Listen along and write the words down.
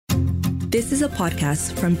This is a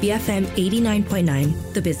podcast from BFM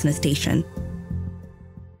 89.9, the business station.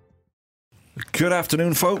 Good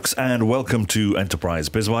afternoon, folks, and welcome to Enterprise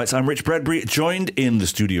BizBytes. I'm Rich Bradbury, joined in the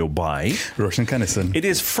studio by Roshan Kennison. It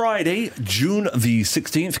is Friday, June the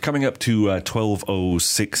 16th, coming up to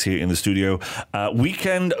 12:06 here in the studio.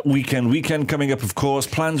 Weekend coming up, of course.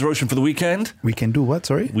 Plans, Roshan, for the weekend? We can do what,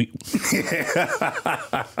 sorry?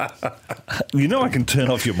 You know I can turn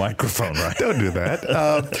off your microphone, right? Don't do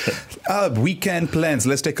that. Weekend plans.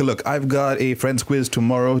 Let's take a look. I've got a Friends quiz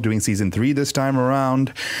tomorrow, doing season 3 this time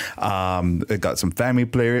around. I got some family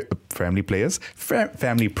prayers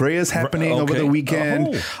happening over the weekend.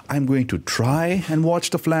 Oh. I'm going to try and watch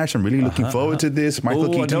The Flash. I'm really looking forward to this. Michael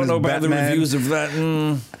Keaton I don't know about Batman. the reviews of that.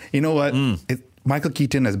 You know what? Michael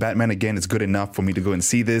Keaton as Batman again is good enough for me to go and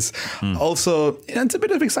see this. Also, it's a bit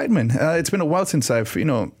of excitement. It's been a while since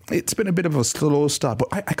it's been a bit of a slow start, but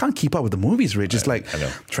I can't keep up with the movies, Rich. It's like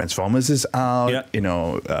Transformers is out,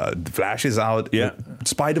 The Flash is out,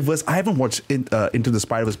 Spider-Verse. I haven't watched Into the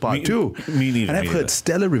Spider-Verse Part 2. Me neither. And I've heard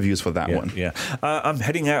stellar reviews for that one. Yeah. I'm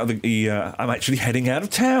heading out of I'm actually heading out of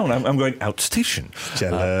town. I'm going outstation.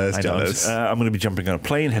 Jealous. I'm going to be jumping on a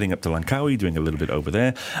plane, heading up to Langkawi, doing a little bit over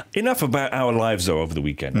there. Enough about our lives, though, over the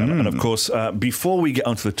weekend. And of course, before we get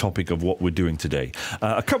onto the topic of what we're doing today,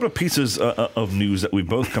 a couple of pieces of news that we've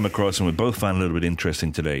both come across and we both found a little bit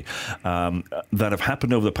interesting today that have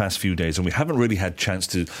happened over the past few days, and we haven't really had a chance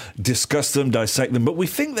to discuss them, dissect them, but we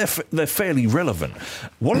think they're fairly relevant.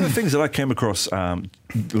 One of the things that I came across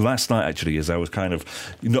last night, actually, as I was kind of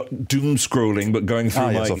not doom scrolling, but going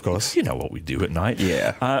through yes, of course. You know what we do at night.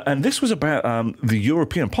 Yeah. And this was about the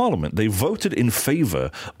European Parliament. They voted in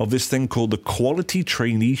favour of this thing called the Quality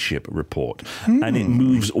Traineeship Report. And it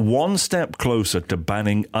moves one step closer to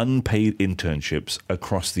banning unpaid internships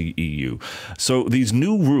across the EU. So these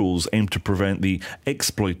new rules aim to prevent the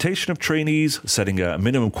exploitation of trainees, setting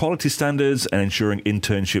minimum quality standards and ensuring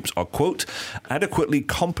internships are, quote, adequately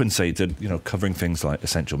compensated, covering things like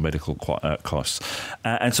essential medical costs.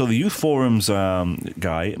 And so the Youth Forum's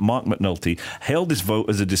guy, Mark McNulty, hailed this vote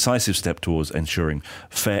as a decisive step towards ensuring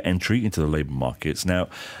fair entry into the labour markets. Now,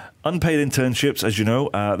 unpaid internships, as you know,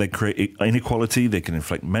 they create inequality. They can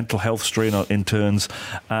inflict mental health strain on interns.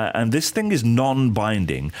 And this thing is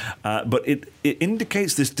non-binding, but it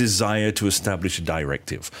indicates this desire to establish a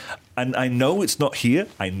directive. And I know it's not here.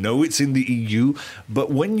 I know it's in the EU. But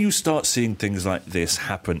when you start seeing things like this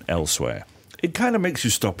happen elsewhere, it kind of makes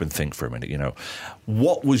you stop and think for a minute,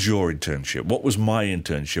 what was your internship? What was my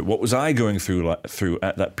internship? What was I going through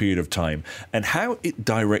at that period of time? And how it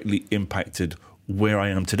directly impacted where I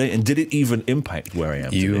am today, and did it even impact where I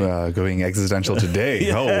am today? You are going existential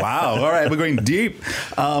today. Oh, wow. All right, we're going deep.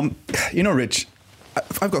 Rich,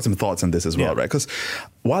 I've got some thoughts on this as well, right? Because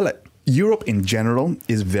while Europe in general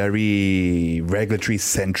is very regulatory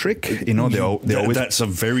centric, they're always, that's a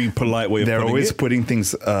very polite way of putting it. They're always putting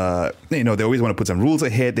things, they always want to put some rules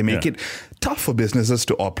ahead. They make it tough for businesses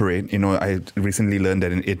to operate. I recently learned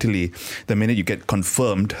that in Italy, the minute you get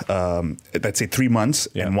confirmed, let's say 3 months,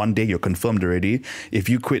 and one day you're confirmed already, if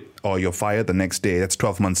you quit or you're fired the next day, that's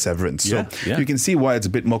 12 months severance. So you can see why it's a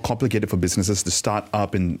bit more complicated for businesses to start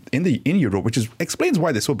up in Europe, which explains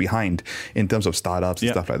why they're so behind in terms of startups and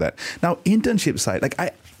stuff like that. Now, internship side,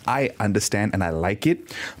 I understand and I like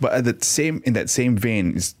it, but in that same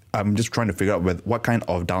vein, I'm just trying to figure out what kind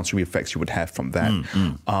of downstream effects you would have from that.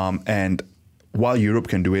 And while Europe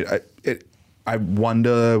can do it, I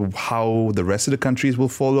wonder how the rest of the countries will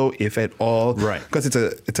follow, if at all. Right. Because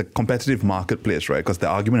it's a competitive marketplace, right? Because the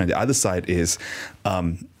argument on the other side is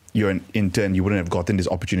you're an intern, you wouldn't have gotten this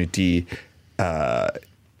opportunity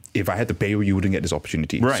if I had to pay you wouldn't get this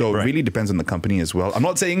opportunity. It really depends on the company as well. I'm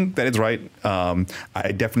not saying that it's right.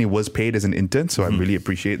 I definitely was paid as an intern, so I really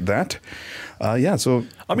appreciate that. So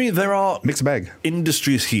there are mixed bag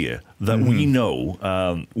industries here that we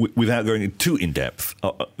know, without going too in depth,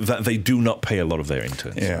 that they do not pay a lot of their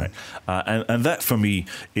interns. Right? And that for me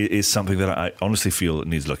is something that I honestly feel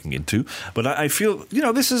needs looking into. But I feel,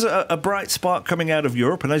 this is a bright spark coming out of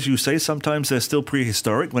Europe. And as you say, sometimes they're still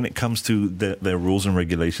prehistoric when it comes to their rules and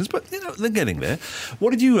regulations. But, they're getting there. What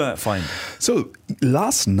did you find? So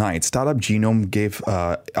last night, Startup Genome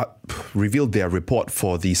revealed their report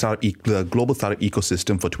for the Global global startup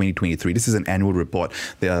ecosystem for 2023. This is an annual report.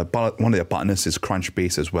 One of their partners is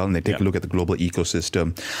Crunchbase as well, and they take a look at the global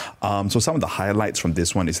ecosystem. So some of the highlights from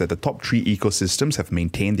this one is that the top 3 ecosystems have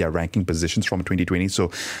maintained their ranking positions from 2020.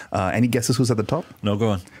 So any guesses who's at the top? No, go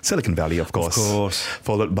on. Silicon Valley, of course. Of course.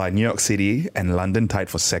 Followed by New York City and London tied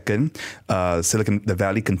for second. The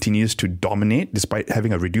Valley continues to dominate despite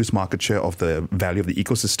having a reduced market share of the value of the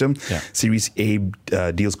ecosystem. Yeah. Series A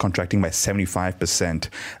deals contracting by 75%,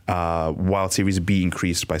 while Series B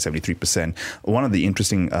increased by 73%. One of the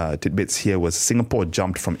interesting tidbits here was Singapore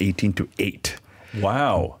jumped from 18 to 8.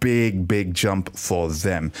 Wow. Big jump for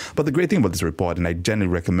them. But the great thing about this report, and I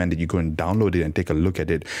generally recommend that you go and download it and take a look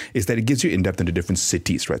at it, is that it gives you in-depth into different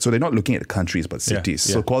cities, right? So they're not looking at countries, but cities.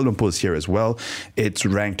 So Kuala Lumpur is here as well. It's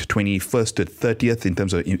ranked 21st to 30th in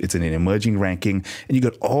terms of, it's in an emerging ranking. And you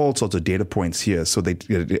got all sorts of data points here. So the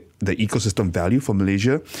ecosystem value for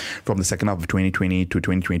Malaysia from the second half of 2020 to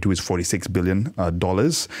 2022 is $46 billion.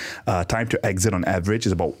 Time to exit on average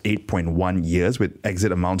is about 8.1 years, with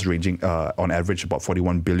exit amounts ranging on average about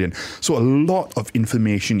 41 billion. So a lot of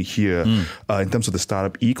information here in terms of the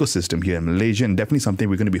startup ecosystem here in Malaysia, and definitely something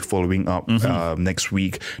we're going to be following up next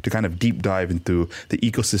week to kind of deep dive into the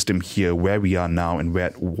ecosystem here, where we are now and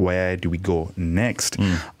where do we go next.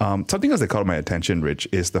 Something else that caught my attention, Rich,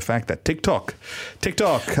 is the fact that TikTok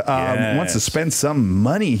wants to spend some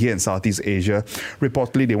money here in Southeast Asia.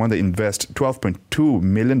 Reportedly, they want to invest $12.2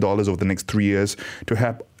 million over the next 3 years to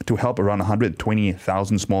help around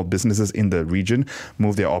 120,000 small businesses in the region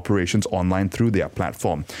move their operations online through their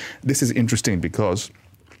platform. This is interesting because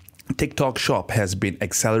TikTok Shop has been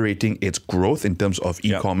accelerating its growth in terms of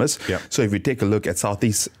e-commerce. So if you take a look at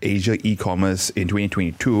Southeast Asia e-commerce in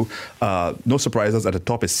 2022, no surprises, at the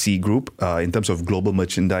top is C Group in terms of global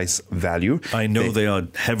merchandise value. I know they are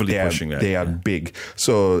heavily pushing that. They are big.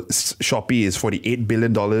 So Shopee is $48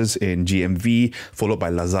 billion in GMV, followed by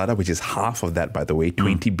Lazada, which is half of that, by the way,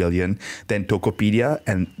 20 billion. Then Tokopedia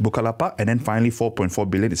and Bukalapak, and then finally 4.4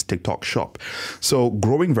 billion is TikTok Shop. So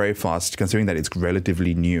growing very fast, considering that it's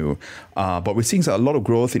relatively new. But we're seeing a lot of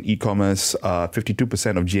growth in e-commerce.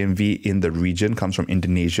 52% of GMV in the region comes from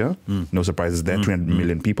Indonesia. No surprises there, 300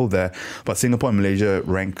 million people there. But Singapore and Malaysia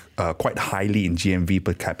rank quite highly in GMV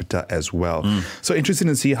per capita as well. So interesting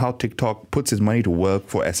to see how TikTok puts its money to work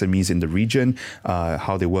for SMEs in the region,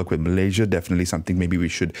 how they work with Malaysia. Definitely something maybe we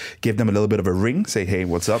should give them a little bit of a ring, say, hey,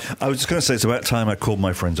 what's up? I was just going to say, it's about time I called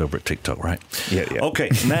my friends over at TikTok, right? Yeah.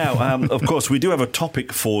 Okay, now, of course, we do have a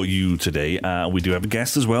topic for you today. We do have a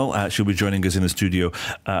guest as well. She'll be joining us in the studio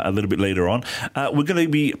a little bit later on. We're going to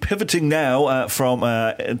be pivoting now from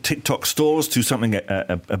TikTok stores to something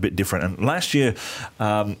a bit different. And last year,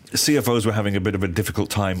 CFOs were having a bit of a difficult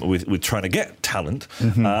time with trying to get talent.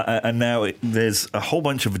 And now there's a whole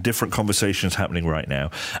bunch of different conversations happening right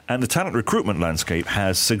now. And the talent recruitment landscape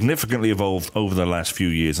has significantly evolved over the last few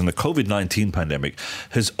years. And the COVID-19 pandemic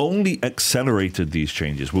has only accelerated these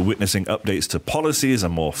changes. We're witnessing updates to policies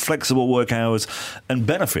and more flexible work hours and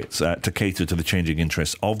benefits to cater to the changing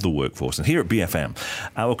interests of the workforce. And here at BFM,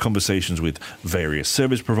 our conversations with various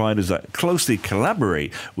service providers that closely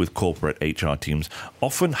collaborate with corporate HR teams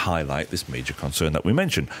often highlight this major concern that we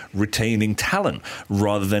mentioned, retaining talent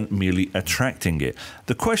rather than merely attracting it.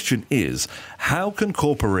 The question is, how can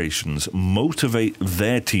corporations motivate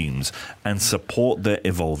their teams and support their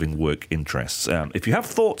evolving work interests? If you have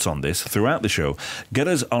thoughts on this throughout the show, get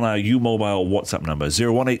us on our U-Mobile WhatsApp number,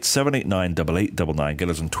 018-789-8899. Get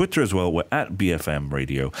us on Twitter as well. We're at BFM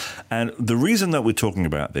Radio. And the reason that we're talking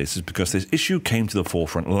about this is because this issue came to the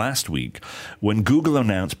forefront last week when Google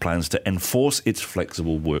announced plans to enforce its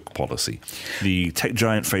flexible work policy. The tech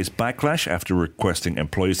giant faced backlash after requesting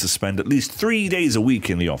employees to spend at least 3 days a week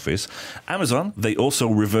in the office. Amazon, they also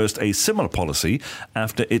reversed a similar policy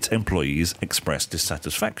after its employees expressed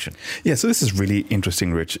dissatisfaction. Yeah, so this is really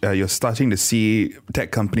interesting, Rich. You're starting to see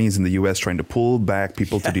tech companies in the US trying to pull back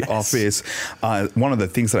people to the office. One of the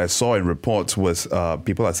things that I saw in reports was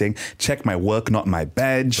people are saying, check my work, not my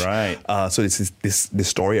badge. Right. So this is this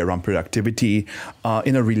story around productivity.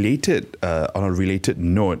 On a related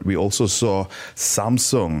note, we also saw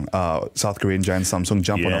Samsung, South Korean giant Samsung,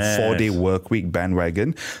 jump on a 4-day work week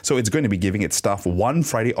bandwagon. So it's going to be giving its staff one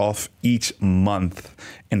Friday off each month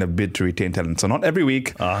in a bid to retain talent. So not every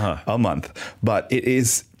week, a month. But it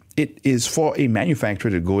is for a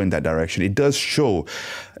manufacturer to go in that direction. It does show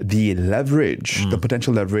the leverage, the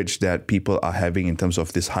potential leverage that people are having in terms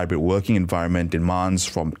of this hybrid working environment, demands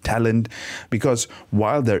from talent. Because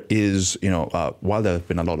while there have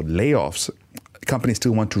been a lot of layoffs, companies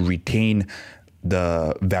still want to retain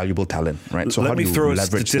the valuable talent, right? So Let how me do you throw a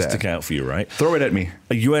leverage statistic that? out for you, right? Throw it at me.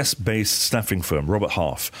 A US-based staffing firm, Robert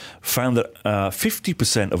Half, found that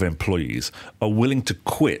 50% of employees are willing to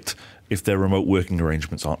quit if their remote working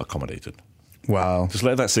arrangements aren't accommodated. Wow. Just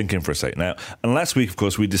let that sink in for a sec. Now, and last week, of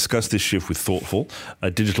course, we discussed this shift with Thoughtful,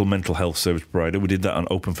 a digital mental health service provider. We did that on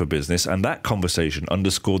Open for Business, and that conversation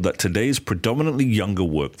underscored that today's predominantly younger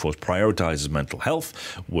workforce prioritizes mental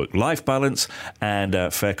health, work-life balance, and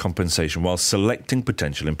fair compensation while selecting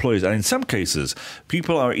potential employers. And in some cases,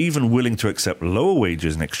 people are even willing to accept lower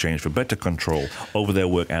wages in exchange for better control over their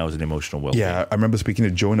work hours and emotional well-being. Yeah, I remember speaking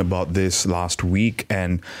to Joan about this last week,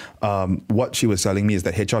 and what she was telling me is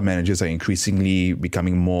that HR managers are increasingly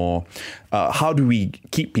becoming more, how do we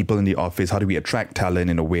keep people in the office? How do we attract talent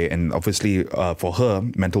in a way? And obviously for her,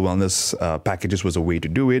 mental wellness packages was a way to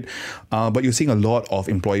do it. But you're seeing a lot of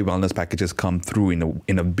employee wellness packages come through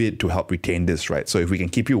in a bid to help retain this, right? So if we can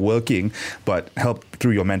keep you working, but help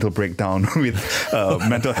through your mental breakdown with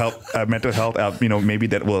mental health, maybe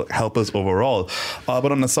that will help us overall.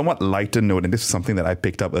 But on a somewhat lighter note, and this is something that I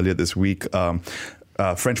picked up earlier this week,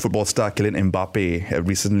 French football star Kylian Mbappe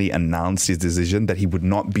recently announced his decision that he would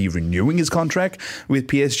not be renewing his contract with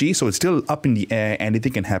PSG. So it's still up in the air.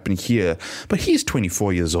 Anything can happen here. But he's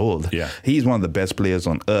 24 years old. Yeah. He's one of the best players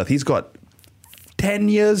on earth. He's got 10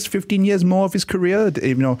 years, 15 years more of his career.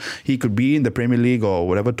 He could be in the Premier League or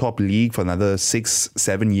whatever top league for another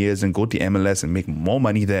 6-7 years and go to MLS and make more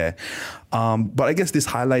money there. But I guess this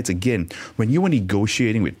highlights again, when you are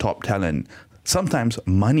negotiating with top talent, sometimes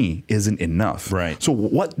money isn't enough. Right. So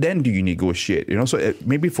what then do you negotiate? So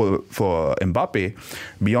maybe for Mbappe,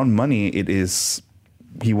 beyond money, it is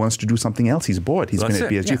he wants to do something else. He's bored. He's been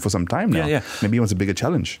at PSG for some time now. Yeah. Maybe he wants a bigger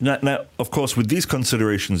challenge. Now, of course, with these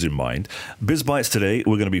considerations in mind, BizBytes today,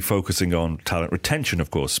 we're going to be focusing on talent retention,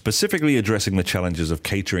 of course, specifically addressing the challenges of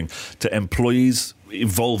catering to employees'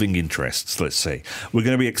 evolving interests, let's say. We're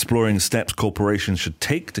going to be exploring steps corporations should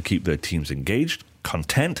take to keep their teams engaged,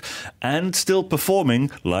 content, and still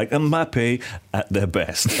performing like Mbappe at their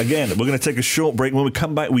best. Again, we're going to take a short break. When we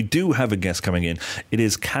come back, we do have a guest coming in. It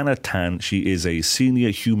is Canna Tan. She is a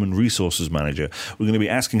senior human resources manager. We're going to be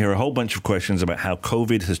asking her a whole bunch of questions about how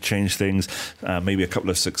COVID has changed things, maybe a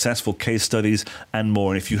couple of successful case studies, and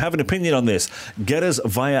more. And if you have an opinion on this, get us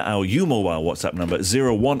via our U-Mobile WhatsApp number,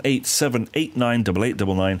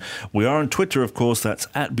 018-789-8899. We are on Twitter, of course. That's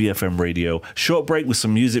at BFM Radio. Short break with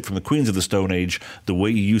some music from the Queens of the Stone Age, The Way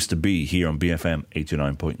You Used to Be, here on BFM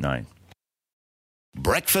 89.9.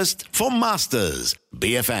 Breakfast for Masters,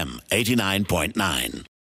 BFM 89.9.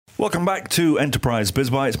 Welcome back to Enterprise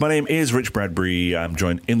BizBytes. My name is Rich Bradbury. I'm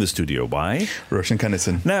joined in the studio by Roshan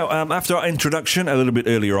Kannison. Now, after our introduction a little bit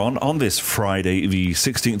earlier on this Friday, the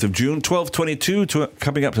 16th of June, 12:22,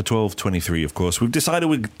 coming up to 12:23, of course, we've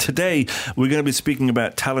decided today we're going to be speaking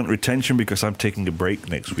about talent retention because I'm taking a break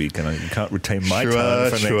next week and I can't retain my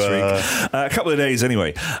talent for next week. A couple of days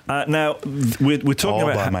anyway. Now, we're talking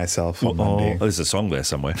all about... by myself on Monday. There's a song there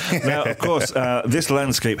somewhere. Now, of course, this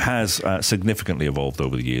landscape has significantly evolved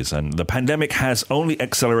over the years, and the pandemic has only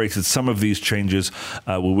accelerated some of these changes.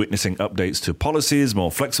 We're witnessing updates to policies,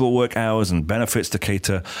 more flexible work hours, and benefits to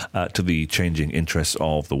cater to the changing interests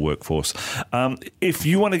of the workforce. If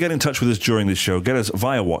you want to get in touch with us during this show, get us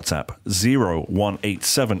via WhatsApp,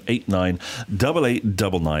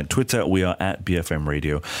 018-789-8899. Twitter, we are at BFM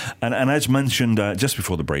Radio. And as mentioned just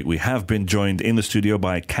before the break, we have been joined in the studio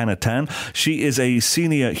by Canna Tan. She is a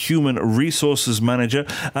senior human resources manager.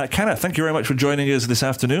 Canna, thank you very much for joining us this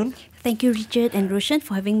afternoon. Thank you, Richard and Roshan,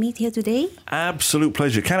 for having me here today. Absolute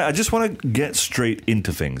pleasure. Canna, I just want to get straight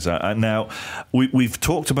into things. Now, we've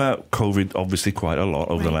talked about COVID, obviously, quite a lot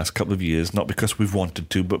over the last couple of years, not because we've wanted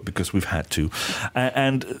to, but because we've had to.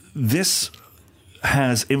 And this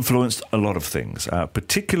has influenced a lot of things,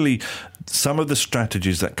 particularly some of the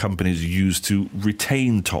strategies that companies use to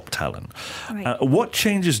retain top talent. Right. What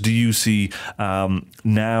changes do you see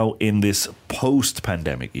now in this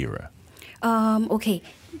post-pandemic era? Okay.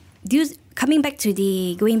 Going back to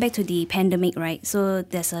the pandemic, right? So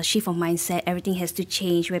there's a shift of mindset. Everything has to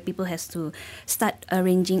change, where people has to start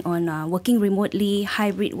arranging on working remotely,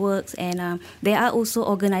 hybrid works, and there are also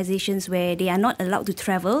organizations where they are not allowed to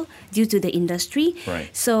travel due to the industry.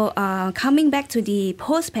 Right. So coming back to the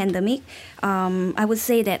post-pandemic, I would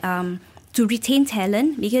say that to retain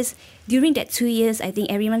talent, because during that 2 years, I think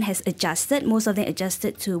everyone has adjusted. Most of them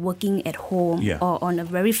adjusted to working at home or on a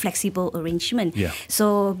very flexible arrangement. Yeah.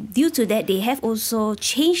 So due to that, they have also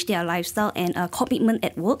changed their lifestyle and commitment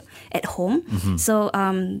at work, at home. Mm-hmm. So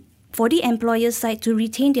for the employer side to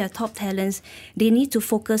retain their top talents, they need to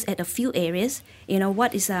focus at a few areas.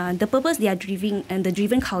 What is the purpose they are driving and the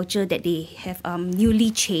driven culture that they have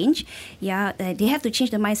newly changed. They have to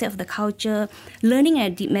change the mindset of the culture, learning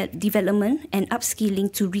and development and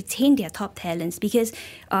upskilling to retain their top talents. Because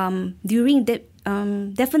definitely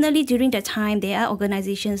during that time, there are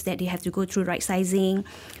organizations that they have to go through right sizing,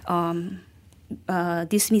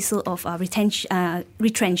 dismissal of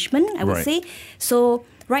retrenchment, I would say. So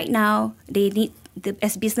right now, they need,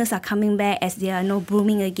 as business are coming back, as they are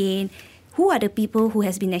booming again, who are the people who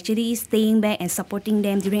has been actually staying back and supporting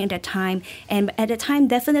them during that time? And at the time,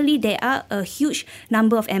 definitely there are a huge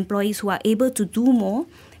number of employees who are able to do more,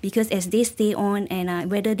 because as they stay on, and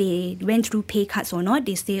whether they went through pay cuts or not,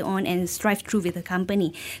 they stay on and strive through with the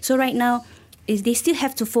company. So right now, they still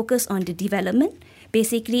have to focus on the development.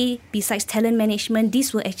 Basically, besides talent management,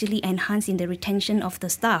 this will actually enhance in the retention of the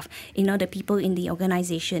staff, the people in the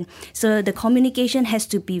organization. So the communication has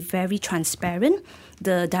to be very transparent.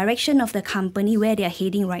 The direction of the company, where they are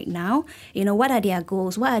heading right now, what are their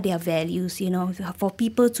goals, what are their values, for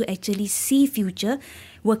people to actually see future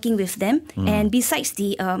working with them. And besides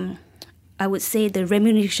the I would say the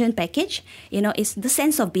remuneration package, it's the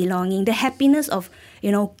sense of belonging, the happiness of,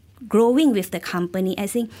 growing with the company. I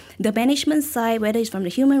think the management side, whether it's from the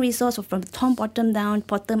human resource or from the top bottom down,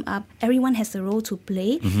 bottom up, everyone has a role to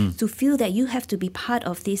play to feel that you have to be part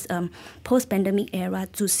of this post-pandemic era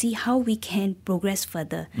to see how we can progress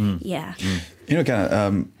further. Yeah.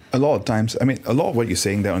 A lot of times, a lot of what you're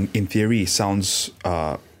saying there in theory sounds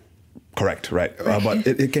correct, right? But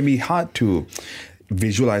it can be hard to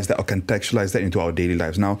visualize that or contextualize that into our daily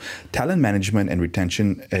lives. Now, talent management and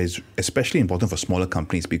retention is especially important for smaller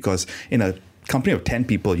companies, because in a company of 10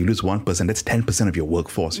 people, you lose one person, that's 10% of your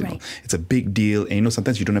workforce. You know, it's a big deal. And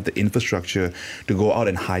sometimes you don't have the infrastructure to go out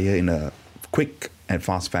and hire in a quick and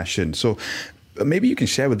fast fashion. So maybe you can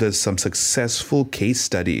share with us some successful case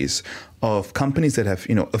studies of companies that have,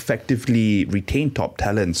 effectively retained top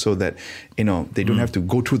talent, so that, they don't have to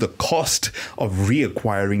go through the cost of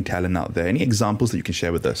reacquiring talent out there. Any examples that you can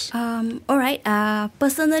share with us? All right.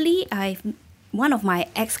 Personally, one of my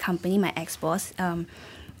ex-company, my ex-boss,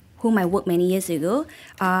 whom I worked many years ago,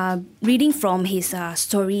 reading from his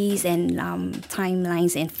stories and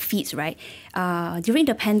timelines and feeds, right? During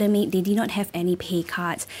the pandemic, they did not have any pay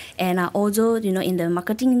cuts. And although, in the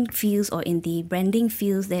marketing fields or in the branding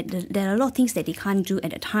fields, there are a lot of things that they can't do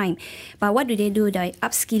at the time. But what do? They're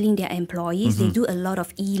upskilling their employees. They do a lot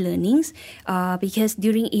of e-learnings because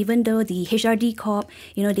even though the HRD Corp,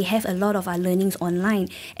 they have a lot of learnings online.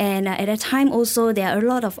 And at a time also, there are a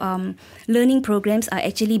lot of learning programs are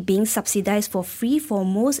actually being subsidized for free for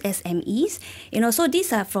most SMEs. So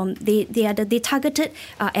these are they targeted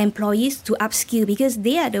employees to upskill, because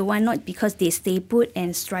they are the one, not because they stay put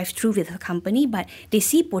and strive through with the company, but they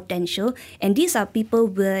see potential, and these are people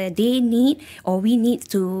where they need, or we need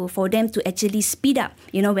for them to actually speed up,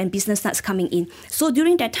 when business starts coming in. So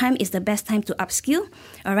during that time is the best time to upskill,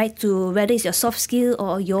 all right, to whether it's your soft skill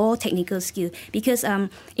or your technical skill, because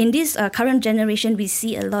in this current generation, we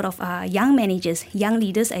see a lot of young managers, young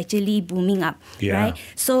leaders actually booming up, right?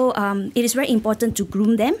 So it is very important to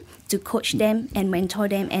groom them, to coach them and mentor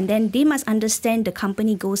them, and then they must understand the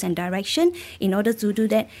company goals and direction. In order to do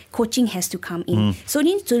that, coaching has to come in. So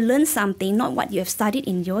you need to learn something, not what you have studied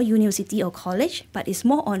in your university or college, but it's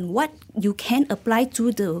more on what you can apply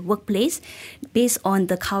to the workplace based on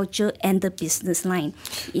the culture and the business line.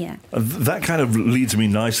 Yeah. That kind of leads me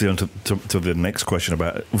nicely on to the next question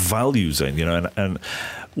about values, and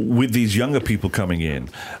with these younger people coming in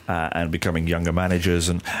and becoming younger managers,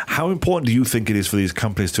 and how important do you think it is for these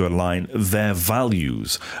companies to align their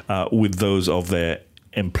values with those of their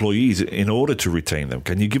employees in order to retain them?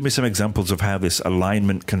 Can you give me some examples of how this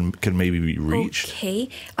alignment can maybe be reached? Okay.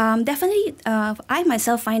 Definitely, I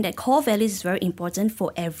myself find that core values is very important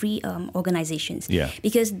for every organization. Yeah.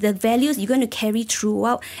 Because the values you're going to carry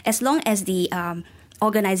throughout, as long as the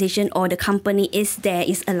organization or the company is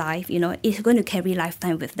alive, it's going to carry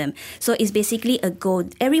lifetime with them. So it's basically a goal.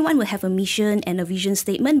 Everyone will have a mission and a vision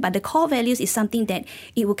statement, but the core values is something that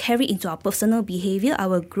it will carry into our personal behavior,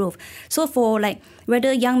 our growth. So for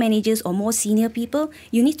whether young managers or more senior people,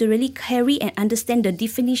 you need to really carry and understand the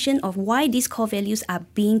definition of why these core values are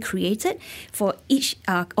being created for each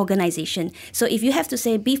organization. So if you have to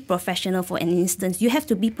say be professional, for an instance, you have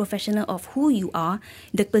to be professional of who you are,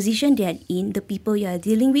 the position they are in, the people you are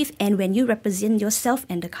dealing with, and when you represent yourself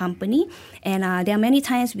and the company. And there are many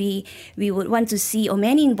times we would want to see, or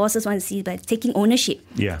many bosses want to see, by taking ownership.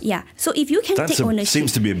 Yeah. So if you can take ownership,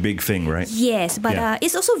 seems to be a big thing, right? Yes, but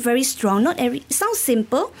it's also very strong. It sounds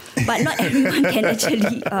simple, but not everyone can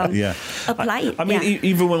actually apply it. I mean,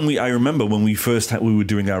 even I remember when we were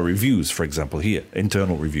doing our reviews, for example, here,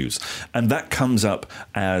 internal reviews, and that comes up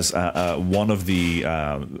as one of the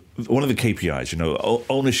KPIs,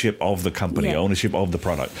 ownership of the company, ownership of the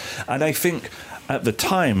product. And I think at the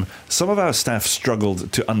time, some of our staff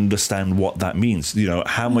struggled to understand what that means.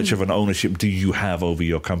 How much of an ownership do you have over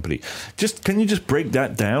your company? Can you just break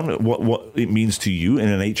that down, what it means to you in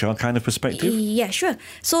an HR kind of perspective? Yeah, sure.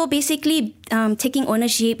 So basically, taking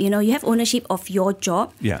ownership, you have ownership of your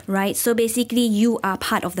job, right? So basically, you are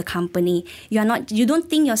part of the company. You don't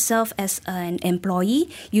think yourself as an employee.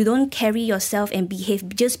 You don't carry yourself and behave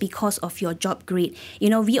just because of your job grade.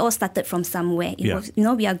 We all started from somewhere.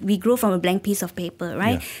 We grow from a blank piece of paper,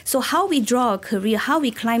 right? Yeah. So how we draw a career, how we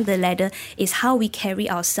climb the ladder is how we carry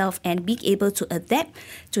ourselves and be able to adapt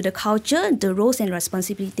to the culture, the roles and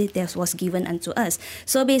responsibilities that was given unto us.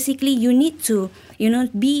 So basically, you need to,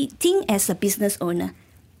 think as a business owner.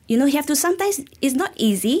 You have to, sometimes it's not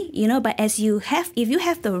easy, but if you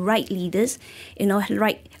have the right leaders,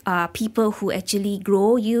 right people who actually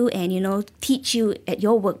grow you and, teach you at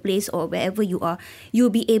your workplace or wherever you are, you'll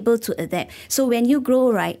be able to adapt. So when you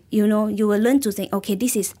grow, right, you will learn to think, okay,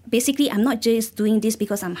 this is, basically, I'm not just doing this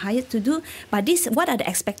because I'm hired to do, but what are the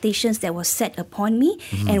expectations that were set upon me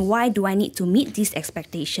and why do I need to meet these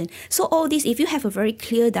expectations? So all this, if you have a very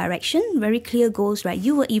clear direction, very clear goals, right,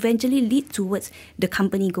 you will eventually lead towards the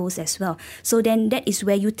company goals as well. So then that is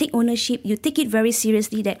where you take ownership, you take it very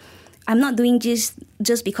seriously that I'm not doing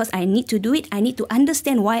just because I need to do it. I need to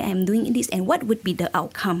understand why I'm doing this and what would be the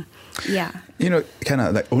outcome. Yeah. Kind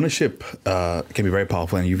of like ownership can be very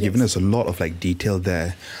powerful, and you've given us a lot of detail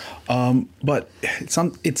there. But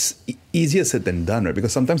it's easier said than done, right?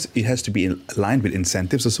 Because sometimes it has to be aligned with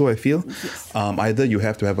incentives or so, I feel. Yes. Either you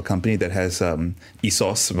have to have a company that has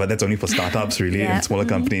ESOS, but that's only for startups really and smaller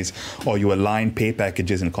companies, or you align pay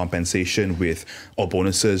packages and compensation or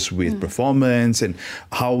bonuses with performance and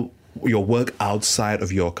how your work outside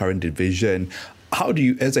of your current division. How do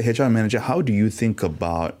you, as a HR manager, how do you think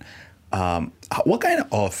about what kind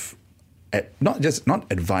of not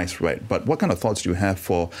advice, right? But what kind of thoughts do you have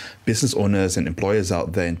for business owners and employers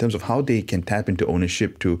out there in terms of how they can tap into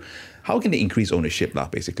ownership how can they increase ownership,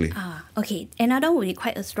 basically? Okay. Another would be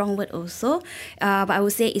quite a strong word also, but I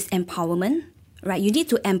would say it's empowerment. Right, you need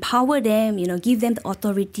to empower them, give them the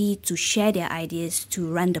authority to share their ideas, to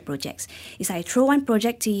run the projects. It's like I throw one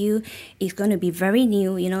project to you, it's going to be very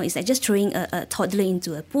new, it's like just throwing a toddler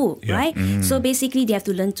into a pool, right? So basically they have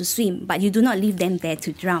to learn to swim, but you do not leave them there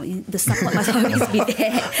to drown. The support must always be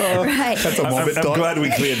there, right? That's a morbid I'm glad we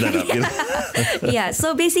cleared that up. Yeah,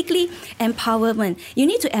 so basically empowerment. You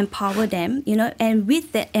need to empower them, and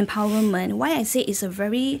with that empowerment, why I say it's a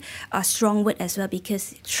very strong word as well,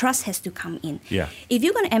 because trust has to come in. Yeah. If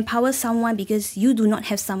you're going to empower someone because you do not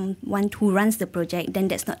have someone who runs the project, then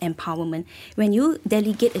that's not empowerment. When you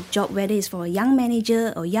delegate a job, whether it's for a young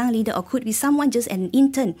manager or young leader or could be someone just an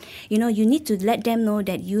intern, you need to let them know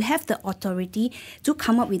that you have the authority to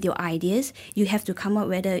come up with your ideas. You have to come up,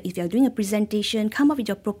 whether if you're doing a presentation, come up with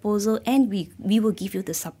your proposal and we will give you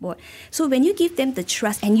the support. So when you give them the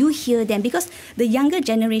trust and you hear them, because the younger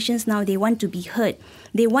generations now, they want to be heard.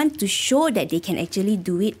 They want to show that they can actually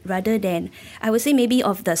do it rather than, I would say maybe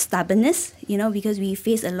of the stubbornness, because we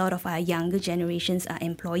face a lot of our younger generations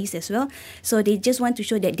employees as well. So they just want to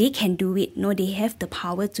show that they can do it. They have the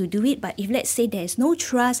power to do it. But if let's say there's no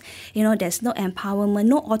trust, there's no empowerment,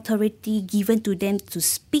 no authority given to them to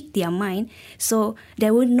speak their mind, so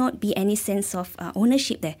there will not be any sense of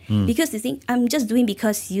ownership there. Because they think, I'm just doing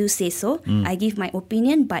because you say so. I give my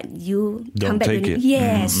opinion, but you don't come back take with it.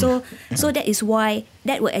 Yeah, so that is why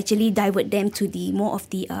that will actually divert them to the more of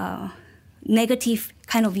the negative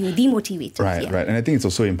kind of demotivated. Right. And I think it's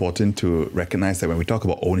also important to recognize that when we talk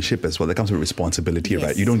about ownership as well, that comes with responsibility,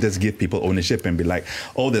 right? You don't just give people ownership and be like,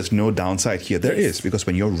 oh, there's no downside here. There is, because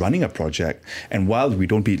when you're running a project, and while we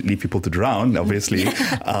don't leave people to drown, obviously,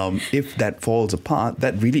 if that falls apart,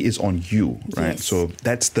 that really is on you, right? So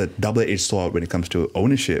that's the double-edged sword when it comes to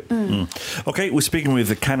ownership. Okay, we're speaking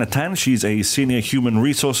with Kanna Tan. She's a Senior Human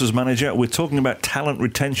Resources Manager. We're talking about talent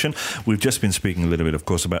retention. We've just been speaking a little bit, of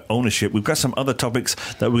course, about ownership. We've got some other topics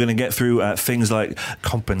that we're going to get through, things like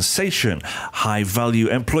compensation, high-value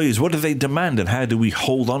employees. What do they demand and how do we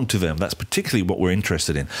hold on to them? That's particularly what we're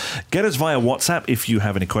interested in. Get us via WhatsApp if you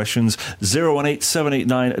have any questions.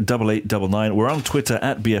 018-789-8899. We're on Twitter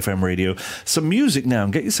at BFM Radio. Some music now.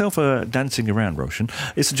 Get yourself dancing around, Roshan.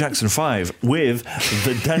 It's Jackson 5 with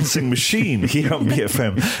The Dancing Machine here on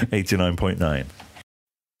BFM 89.9.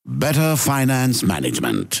 Better Finance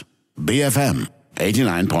Management. BFM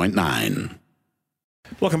 89.9.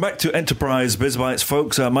 Welcome back to Enterprise Biz Bites,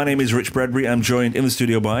 folks. My name is Rich Bradbury. I'm joined in the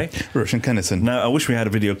studio by Roshan Kennison. Now, I wish we had a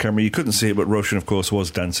video camera. You couldn't see it, but Roshan, of course,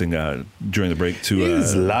 was dancing during the break to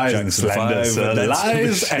lies and Jackson slander, 5, sir.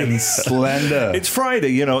 Lies and slander. It's Friday,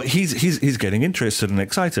 you know. He's getting interested and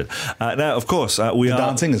excited. Now, of course, we are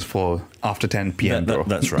dancing is for after 10 p.m. bro.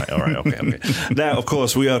 That's right. All right. Okay. Now, of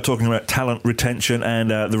course, we are talking about talent retention,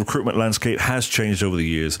 and the recruitment landscape has changed over the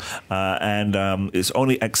years, and it's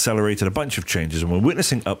only accelerated a bunch of changes, and we're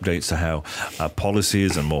witnessing updates to how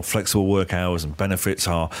policies and more flexible work hours and benefits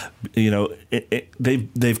are, you know,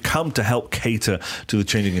 they've come to help cater to the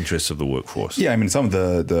changing interests of the workforce. Yeah, I mean, some of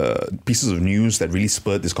the pieces of news that really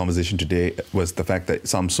spurred this conversation today was the fact that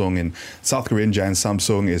Samsung and South Korean giant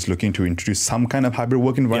Samsung is looking to introduce some kind of hybrid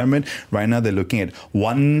work environment. Yeah. Right now, they're looking at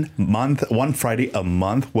one Friday a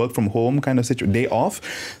month work from home kind of situation, day off.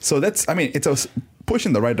 So that's, I mean, it's a push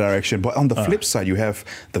in the right direction. But on the flip side, you have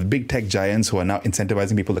the big tech giants who are now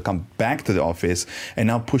incentivizing people to come back to the office and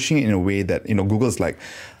now pushing it in a way that, you know, Google's like,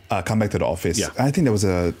 come back to the office. Yeah. I think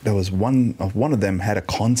there was one of them had a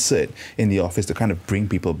concert in the office to kind of bring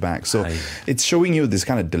people back. So it's showing you this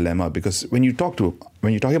kind of dilemma, because when you're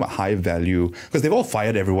talking about high value, because they've all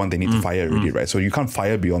fired everyone they need to fire already, right? So you can't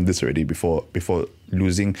fire beyond this already before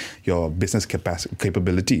losing your business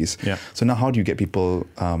capabilities. Yeah. So now how do you get people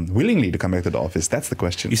willingly to come back to the office? That's the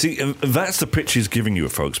question. You see, that's the pitch he's giving you,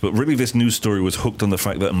 folks. But really, this news story was hooked on the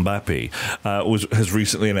fact that Mbappe has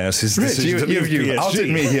recently announced his decision to leave PSG. You've outed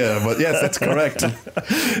me here, but yes, that's correct.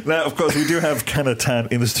 Now, of course, we do have Kanna Tan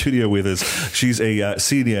in the studio with us. She's a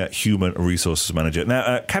senior human resources manager.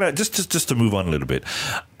 Now, Kanna, just to move on a little bit,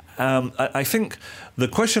 I think the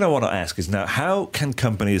question I want to ask is now, how can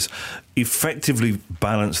companies effectively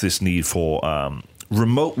balance this need for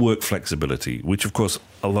remote work flexibility, which of course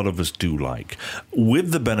a lot of us do like,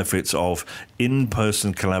 with the benefits of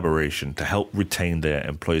in-person collaboration to help retain their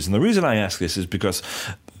employees? And the reason I ask this is because,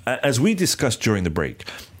 as we discussed during the break,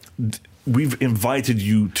 we've invited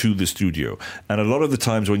you to the studio, and a lot of the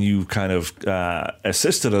times when you kind of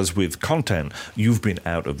assisted us with content, you've been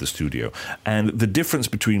out of the studio, and the difference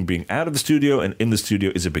between being out of the studio and in the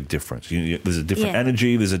studio is a big difference. There's a different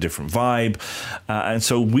energy, there's a different vibe, and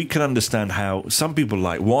so we can understand how some people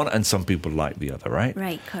like one and some people like the other, right?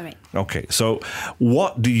 Right, correct. Okay, so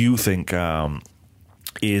what do you think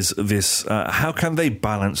is this, how can they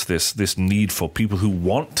balance this need for people who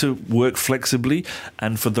want to work flexibly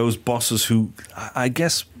and for those bosses who, I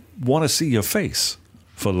guess, want to see your face,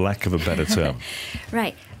 for lack of a better term?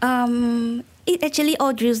 Right. It actually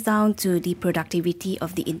all drills down to the productivity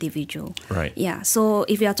of the individual. Right. Yeah. So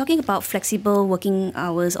if you are talking about flexible working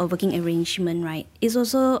hours or working arrangement, right, it's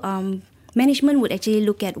also management would actually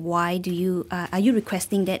look at why are you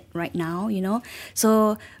requesting that right now, you know?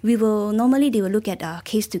 So they will look at a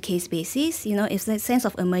case-to-case basis, you know, if there's a sense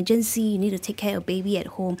of emergency, you need to take care of baby at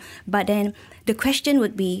home. But then the question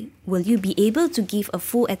would be, will you be able to give a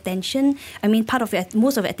full attention? I mean,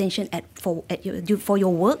 most of your attention for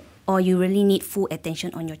your work, or you really need full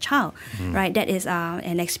attention on your child, right? That is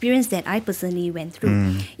an experience that I personally went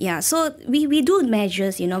through. Yeah, so we do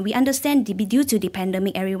measures, you know. We understand due to the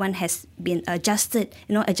pandemic, everyone has been adjusting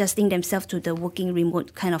themselves to the working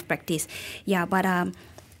remote kind of practice. Yeah, but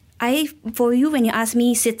when you ask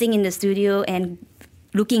me sitting in the studio and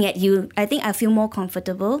looking at you, I think I feel more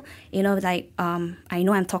comfortable, you know, like I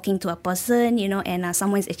know I'm talking to a person, you know, and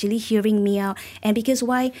someone is actually hearing me out. And because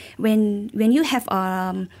why? When you have,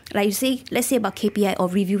 like you say, let's say about KPI or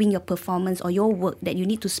reviewing your performance or your work that you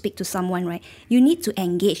need to speak to someone, right? You need to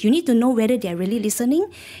engage. You need to know whether they're really listening.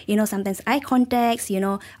 You know, sometimes eye contacts, you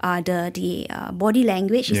know, the body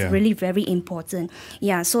language is really very important.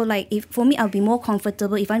 Yeah, so like for me, I'll be more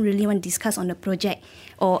comfortable if I really want to discuss on a project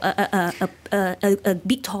or a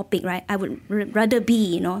big topic, right? I would rather be,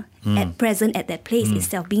 you know, present at that place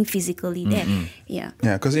instead of being physically there. Yeah.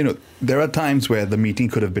 Yeah, because, you know, there are times where the meeting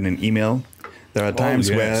could have been an email. There are times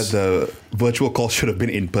where the virtual call should have been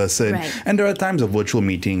in person. Right. And there are times a virtual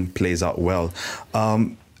meeting plays out well.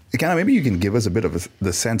 Kanna, maybe you can give us a bit of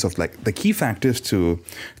the sense of like the key factors to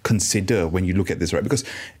consider when you look at this, right? Because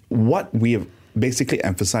what we have basically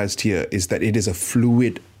emphasized here is that it is a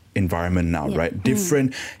fluid environment now, right?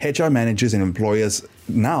 Different HR managers and employers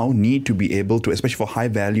now need to be able to, especially for high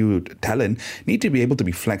value talent, need to be able to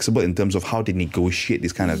be flexible in terms of how they negotiate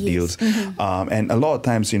these kind of deals. And a lot of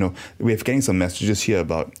times, you know, we're getting some messages here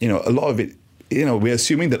about, you know, a lot of it, you know, we're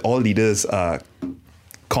assuming that all leaders are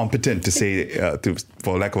competent, to say,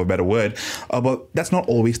 for lack of a better word, but that's not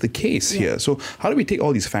always the case here. So how do we take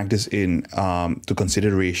all these factors in to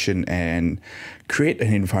consideration and create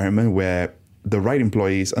an environment where the right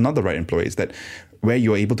employees are not the right employees, that where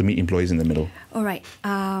you're able to meet employees in the middle? All right.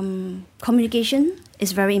 Communication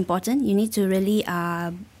is very important. You need to really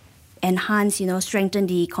enhance, strengthen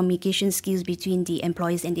the communication skills between the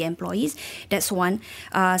employees and the employees. That's one.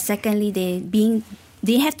 Secondly,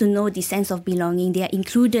 they have to know the sense of belonging. They are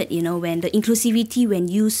included, when the inclusivity, when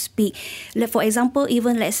you speak. For example,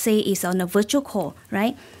 even let's say it's on a virtual call,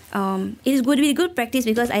 right? It is going to be good practice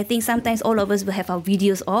because I think sometimes all of us will have our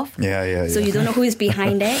videos off. Yeah. So you don't know who is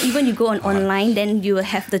behind there. Even you go online, then you will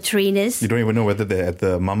have the trainers. You don't even know whether they're at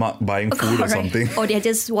the mama buying food or something. Or they're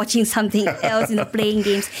just watching something else, playing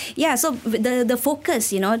games. Yeah, so the focus,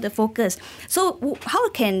 the focus. So how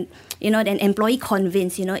can, an employee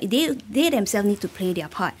convince, they themselves need to play their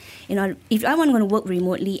part. If I want to work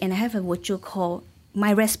remotely and I have a virtual call,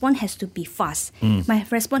 my response has to be fast. My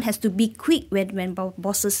response has to be quick when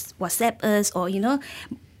bosses WhatsApp us or,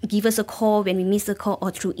 give us a call when we miss a call or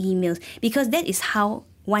through emails. Because that is how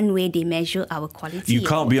one way they measure our quality. You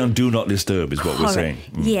can't be on Do Not Disturb is what we're saying.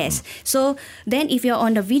 Yes. So then if you're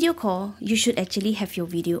on the video call, you should actually have your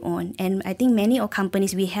video on. And I think many of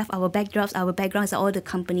companies, we have our backdrops. Our backgrounds are all the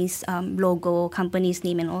company's logo, company's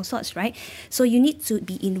name and all sorts, right? So you need to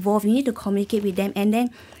be involved. You need to communicate with them and then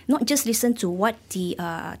not just listen to what the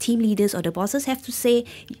team leaders or the bosses have to say.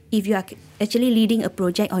 If you are actually leading a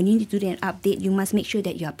project or you need to do an update, you must make sure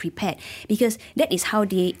that you are prepared because that is how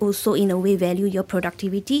they also in a way value your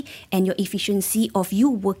productivity and your efficiency of you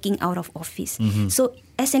working out of office. So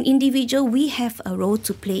as an individual, we have a role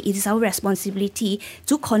to play. It is our responsibility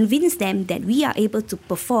to convince them that we are able to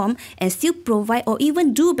perform and still provide or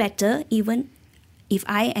even do better even if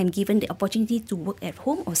I am given the opportunity to work at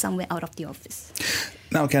home or somewhere out of the office.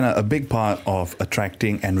 Now, Kenna, a big part of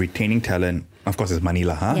attracting and retaining talent, of course, is money.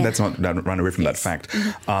 Yeah. Let's not run away from that fact.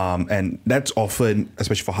 And that's often,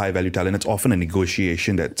 especially for high-value talent, it's often a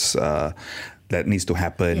negotiation that needs to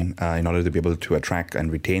happen in order to be able to attract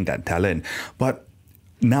and retain that talent. But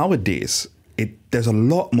nowadays, there's a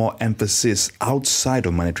lot more emphasis outside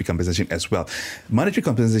of monetary compensation as well. Monetary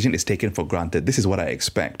compensation is taken for granted. This is what I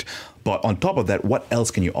expect. But on top of that, what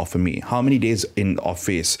else can you offer me? How many days in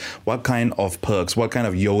office? What kind of perks? What kind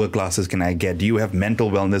of yoga classes can I get? Do you have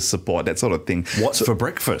mental wellness support? That sort of thing. What's for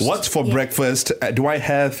breakfast? What's for breakfast? Do I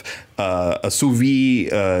have a sous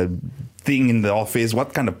vide thing in the office?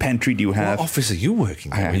 What kind of pantry do you have? What office are you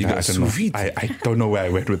working in? I don't know where I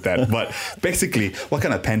went with that. But basically, what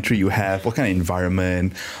kind of pantry you have? What kind of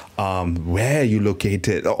environment? Where are you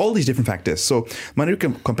located? All these different factors. So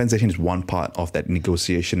monetary compensation is one part of that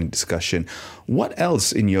negotiation and discussion. What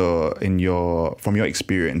else from your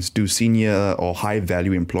experience do senior or high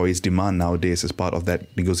value employees demand nowadays as part of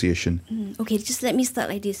that negotiation? Okay, just let me start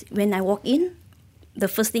like this. When I walked in, the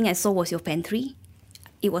first thing I saw was your pantry.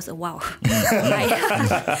 It was a wow.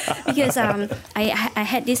 Because I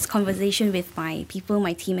had this conversation with my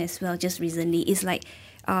team as well just recently. It's like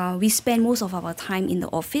we spend most of our time in the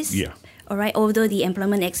office. Yeah. All right. Although the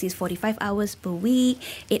employment is 45 hours per week,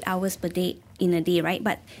 8 hours per day in a day, right?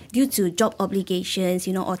 But due to job obligations,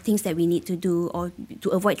 or things that we need to do or to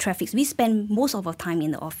avoid traffic, we spend most of our time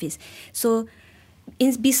in the office. So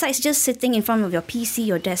besides just sitting in front of your PC,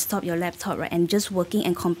 your desktop, your laptop, right, and just working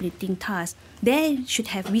and completing tasks, we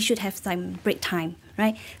should have some break time,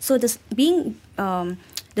 right? So the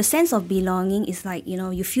sense of belonging is like,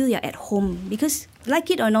 you feel you're at home because,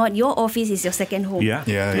 like it or not, your office is your second home.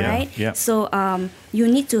 Right? Yeah. So you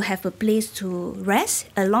need to have a place to rest.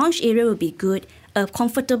 A lounge area will be good. A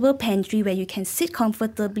comfortable pantry where you can sit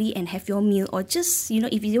comfortably and have your meal, or just,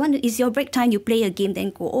 if you want, it's your break time, you play a game, then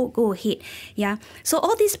go ahead. Yeah. So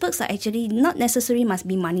all these perks are actually not necessarily must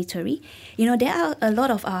be monetary. There are a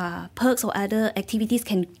lot of perks or other activities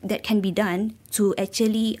that can be done to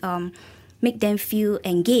actually make them feel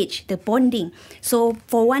engaged, the bonding. So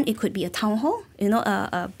for one, it could be a town hall,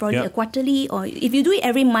 probably a quarterly, or if you do it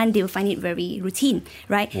every month, they will find it very routine,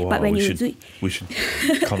 right? Wow, but when we should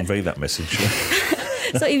convey that message.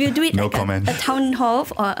 So if you do it a town hall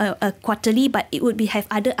or a quarterly, but it would have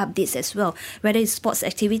other updates as well, whether it's sports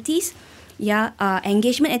activities.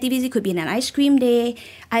 Engagement activity could be an ice cream day.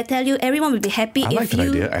 I tell you, everyone will be happy that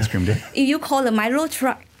idea, ice cream day. If you call a Milo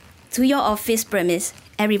truck to your office premise,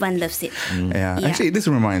 everyone loves it. Yeah. Actually, this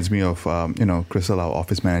reminds me of, Crystal, our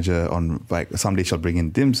office manager, on like someday she'll bring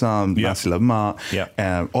in dim sum, nasi lemak.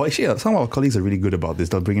 Or actually, some of our colleagues are really good about this.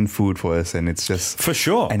 They'll bring in food for us, and it's just... For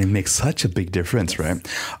sure. And it makes such a big difference, right?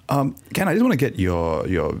 Ken, I just want to get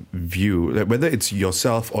your view, like whether it's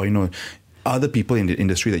yourself or, other people in the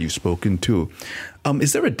industry that you've spoken to.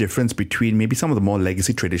 Is there a difference between maybe some of the more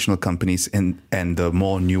legacy traditional companies and the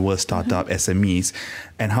more newer startup SMEs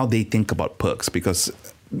and how they think about perks? Because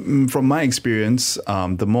from my experience,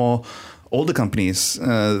 the more older companies,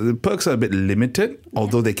 the perks are a bit limited,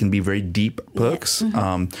 although they can be very deep perks.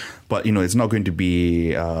 But, it's not going to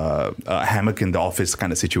be a hammock in the office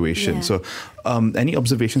kind of situation. Yeah. So any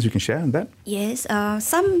observations you can share on that? Yes,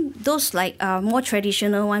 those more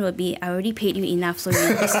traditional one would be, I already paid you enough, so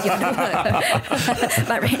you just do the work.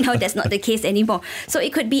 But right now, that's not the case anymore. So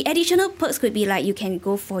it could be additional perks, could be like you can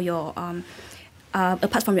go for your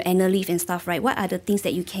apart from your annual leave and stuff, right? What are the things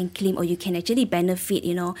that you can claim or you can actually benefit,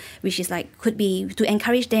 which is could be to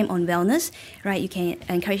encourage them on wellness, right? You can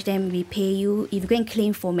encourage them, we pay you, if you go and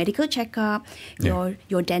claim for medical checkup, your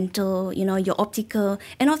dental, your optical.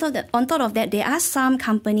 And on top of that, there are some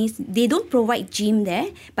companies, they don't provide gym there,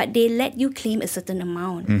 but they let you claim a certain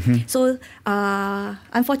amount. So,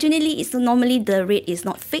 unfortunately, normally the rate is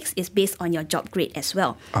not fixed, it's based on your job grade as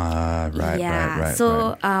well. Right.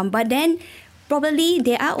 So, but then, probably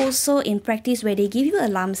there are also in practice where they give you a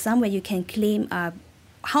lump sum where you can claim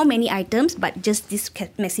how many items, but just this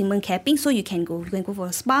maximum capping. So you can go for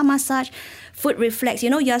a spa massage, foot reflex.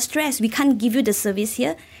 You're stressed. We can't give you the service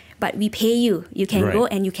here, but we pay you. You can go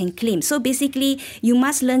and you can claim. So basically, you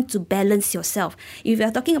must learn to balance yourself. If you're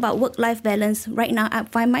talking about work-life balance, right now,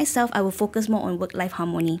 by myself, I will focus more on work-life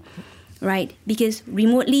harmony. Right, because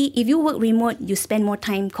remotely, if you work remote, you spend more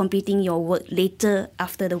time completing your work later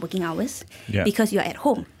after the working hours because you're at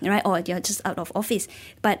home, right, or you're just out of office.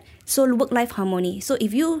 But so work-life harmony. So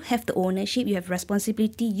if you have the ownership, you have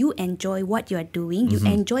responsibility, you enjoy what you are doing, you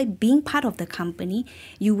enjoy being part of the company,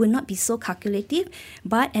 you will not be so calculative.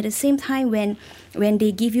 But at the same time, when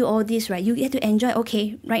they give you all this, right, you get to enjoy.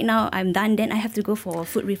 Okay, right now I'm done. Then I have to go for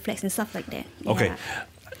foot reflex and stuff like that. Okay.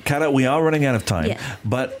 Kara, we are running out of time,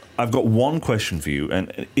 but I've got one question for you.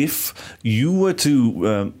 And if you were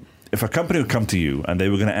to, if a company would come to you and they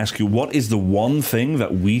were going to ask you, what is the one thing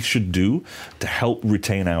that we should do to help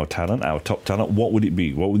retain our talent, our top talent, what would it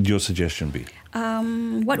be? What would your suggestion be?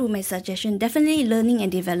 What would my suggestion? Definitely learning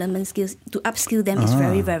and development skills, to upskill them is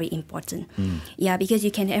very, very important. Yeah, because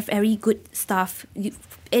you can have very good staff.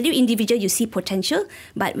 Every individual, you see potential,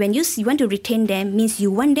 but when you want to retain them, means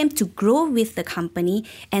you want them to grow with the company,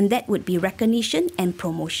 and that would be recognition and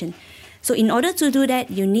promotion. So in order to do that,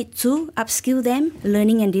 you need to upskill them,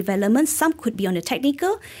 learning and development. Some could be on the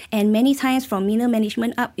technical, and many times from middle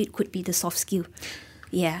management up, it could be the soft skill.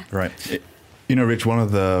 Yeah. Right. Rich, one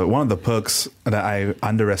of the perks that I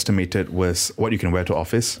underestimated was what you can wear to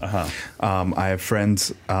office. I have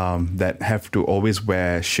friends that have to always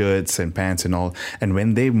wear shirts and pants and all. And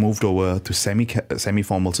when they moved over to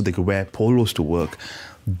semi-formal, so they could wear polos to work,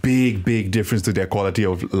 big difference to their quality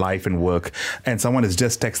of life and work. And someone has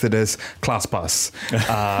just texted us class pass,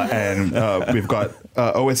 and we've got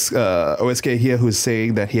OSK here who's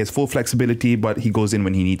saying that he has full flexibility, but he goes in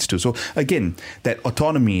when he needs to. So again, that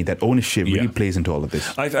autonomy, that ownership really plays into all of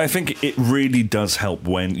this. I think it really does help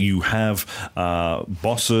when you have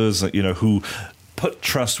bosses, who put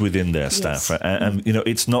trust within their staff, and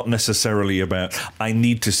it's not necessarily about I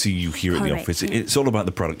need to see you here at the office. It's all about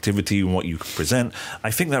the productivity and what you present.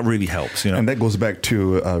 I think that really helps. And that goes back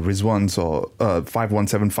to Rizwan's or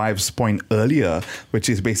 5175's point earlier, which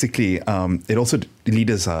is basically it also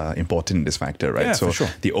leaders are important in this factor, right? Yeah, so for sure.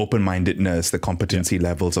 The open-mindedness, the competency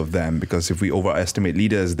levels of them, because if we overestimate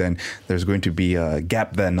leaders, then there's going to be a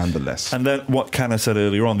gap there nonetheless. And then what Kana said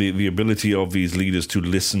earlier on, the ability of these leaders to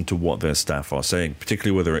listen to what their staff are saying,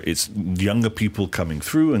 particularly whether it's younger people coming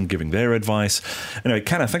through and giving their advice. Anyway,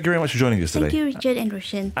 Kana, thank you very much for joining us today. Thank you, Richard and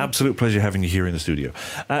Roshan. Absolute pleasure having you here in the studio.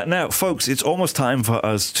 Now, folks, it's almost time for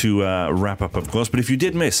us to wrap up, of course, but if you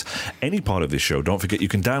did miss any part of this show, don't forget you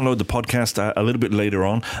can download the podcast a little bit later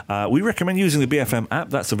on. We recommend using the BFM app.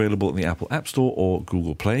 That's available in the Apple App Store or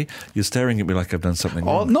Google Play. You're staring at me like I've done something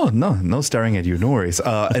wrong. No staring at you, no worries.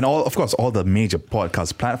 And of course, all the major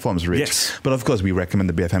podcast platforms, Rich. Yes. But of course, we recommend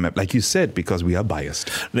the BFM app, like you said, because we are biased.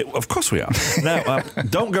 Of course we are. Now,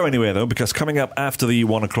 don't go anywhere, though, because coming up after the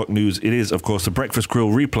 1 o'clock news, it is, of course, the Breakfast Grill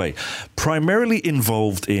replay, primarily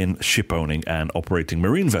involved in ship owning and operating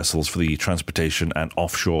marine vessels for the transportation and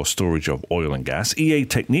offshore storage of oil and gas. EA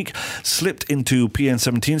Technique slipped into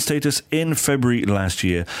PN17 status in February last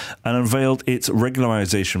year and unveiled its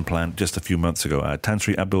regularization plan just a few months ago. Tan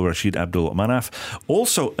Sri Abdul Rashid Abdul Manaf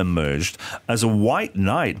also emerged as a white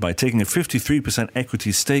knight by taking a 53%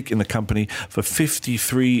 equity stake in the company for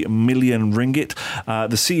 53 million ringgit.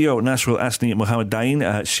 The CEO, Nasrul Asni Muhammad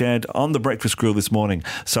Dain, shared on the Breakfast Grill this morning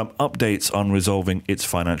some updates on resolving its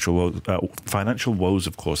financial woes,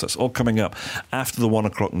 of course. That's all coming up after the 1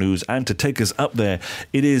 o'clock news. And to take us up there,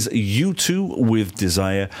 it is U2 with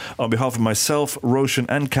Desire. On behalf of myself, Roshan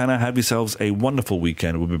and Kana, have yourselves a wonderful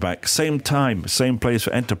weekend. We'll be back same time, same place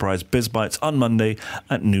for Enterprise Biz Bites on Monday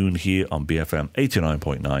at noon here on BFM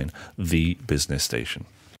 89.9, the business station.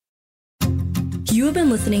 You have been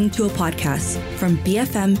listening to a podcast from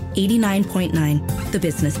BFM 89.9, the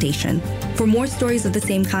business station. For more stories of the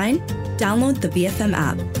same kind, download the BFM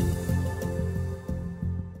app.